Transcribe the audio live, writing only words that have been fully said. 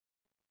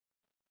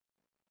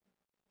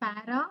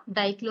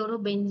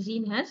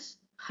Para-dichlorobenzene has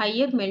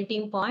higher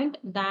melting point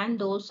than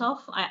those of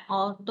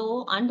ortho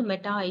and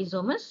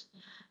meta-isomers.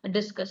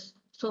 Discuss.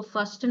 So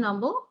first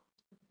number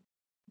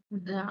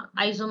the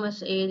isomers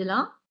edla.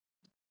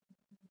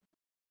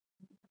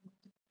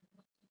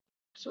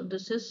 So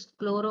this is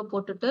chloro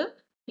போட்டுட்டு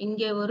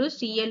இங்கே ஒரு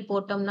Cl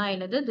போட்டோம்னா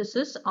என்னது? This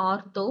is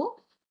ortho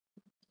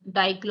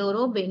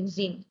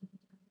dichlorobenzene.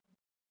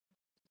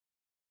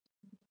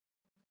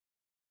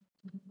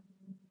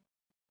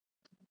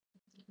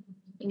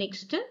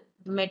 Next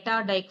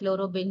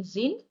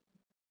meta-dichlorobenzene.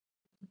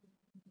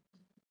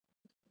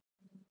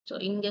 So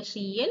in the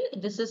Cl,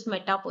 this is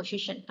meta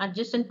position.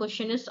 Adjacent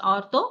position is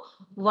ortho.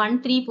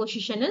 1,3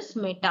 position is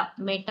meta.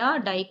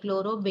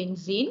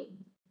 Meta-dichlorobenzene.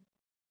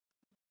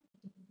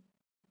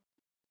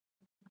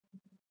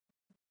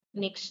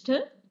 Next,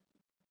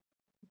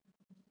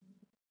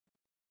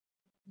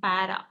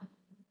 para.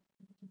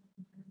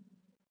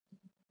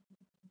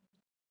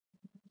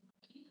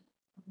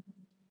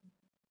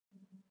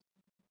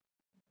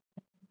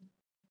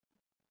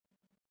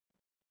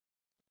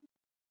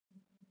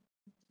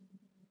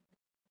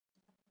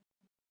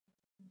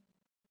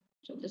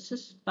 So this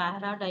is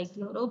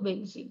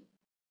para-dichlorobenzene.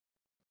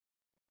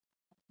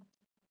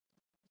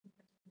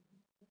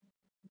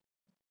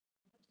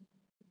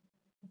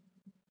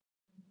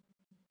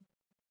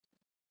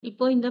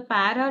 இப்போ இந்த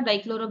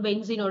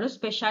para-dichlorobenzene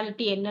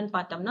speciality என்னன்னு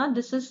பார்த்தோம்னா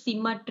this is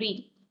symmetry.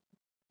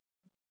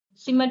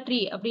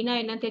 Symmetry அப்படின்னா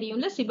என்ன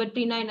தெரியும்ல?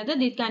 Symmetryனா என்னது?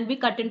 This can be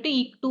cut into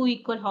two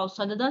equal halves.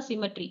 அதுதான்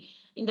symmetry.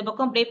 இந்த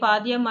பக்கம் அப்படியே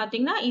பாதியா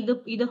மாத்தீங்கன்னா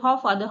இது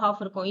half அது half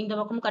இருக்கும். இந்த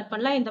பக்கம் கட்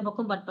பண்ணலாம், இந்த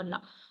பக்கம் கட்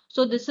பண்ணலாம்.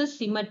 So this is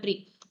symmetry.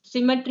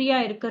 Symmetry-ஆ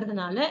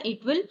இருக்கிறதுனால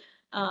it will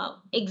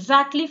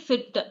exactly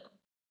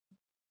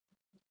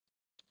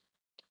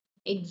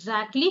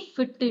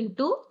fit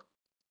into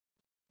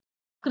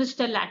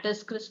crystal lattice.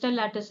 Crystal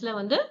latticeல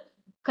வந்து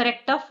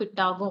கரெக்டா fit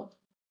ஆகும்.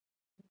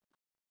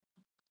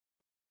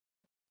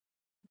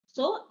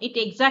 So it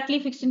exactly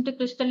fits into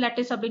crystal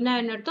lattice அப்படின்னா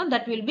என்ன அர்த்தம்?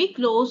 That will be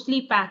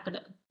closely packed.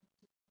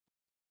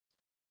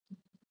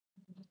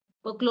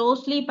 இப்போ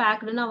closely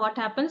packed na what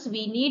happens?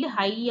 We need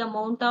high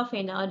amount of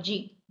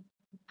energy.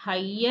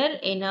 Higher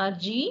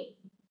energy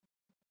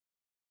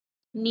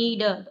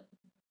needed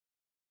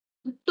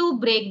to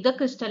break the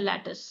crystal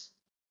lattice.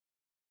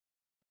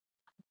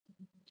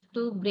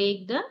 To break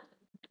the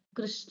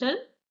crystal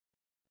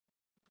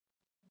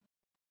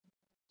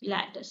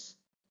lattice.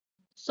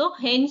 So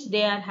hence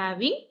they are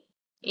having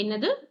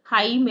another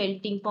high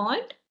melting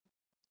point.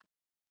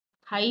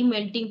 High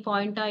melting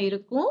point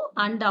இருக்கும்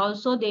and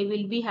also they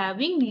will be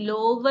having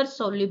lower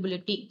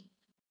solubility.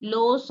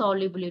 Low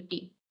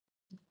solubility.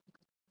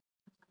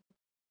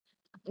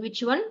 Which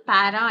one?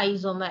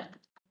 Para-isomer.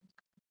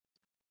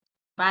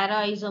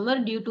 Para-isomer,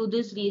 due to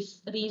this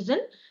reason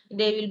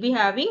they will be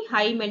having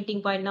high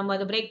melting point. நம்ம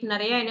அதை break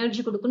நிறைய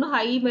energy கொடுக்கணும்,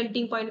 high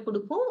melting point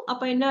கொடுக்கும்.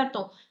 அப்ப என்ன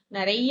அர்த்தம்?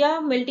 நிறைய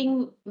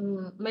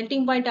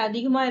melting point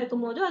அதிகமா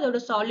இருக்கும்போது அதோட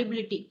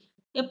solubility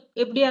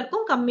எப்படியா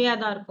இருக்கும்? கம்மியா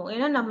தான் இருக்கும்.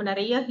 ஏன்னா நம்ம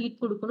நிறைய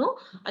ஹீட் கொடுக்கணும்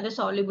அதை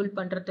soluble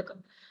பண்றதுக்கு.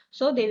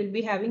 So they will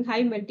be having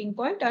high melting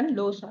point and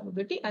low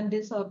solubility, and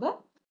these are the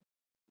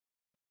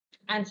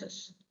answers.